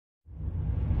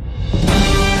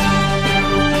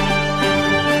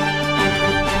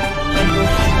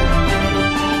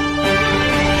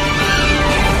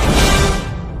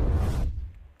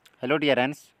Hello dear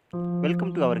friends,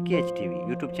 welcome to our KHTV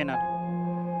YouTube channel.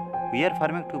 We are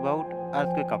farming to about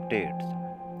earthquake updates.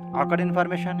 Occurred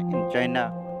information in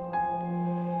China.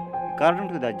 According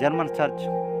to the German Search,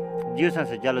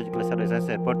 Geoscience Geological Services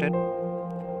reported,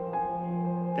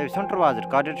 the epicenter was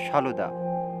recorded Shaluda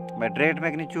by great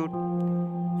magnitude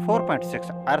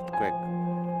 4.6 earthquake,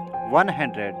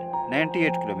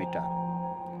 198 km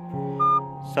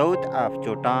south of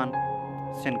Chotan,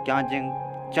 Xinjiang,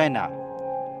 China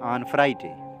on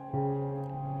Friday.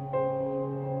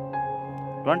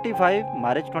 25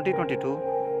 March 2022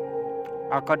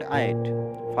 occurred at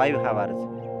 5 hours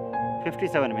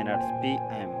 57 minutes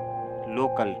p.m.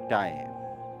 local time,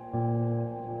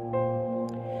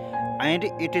 and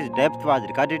its depth was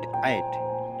recorded at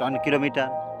 10 km.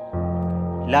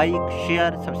 Like,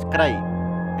 share, subscribe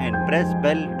and press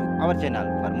bell to our channel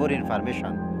for more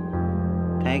information.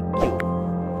 Thank you.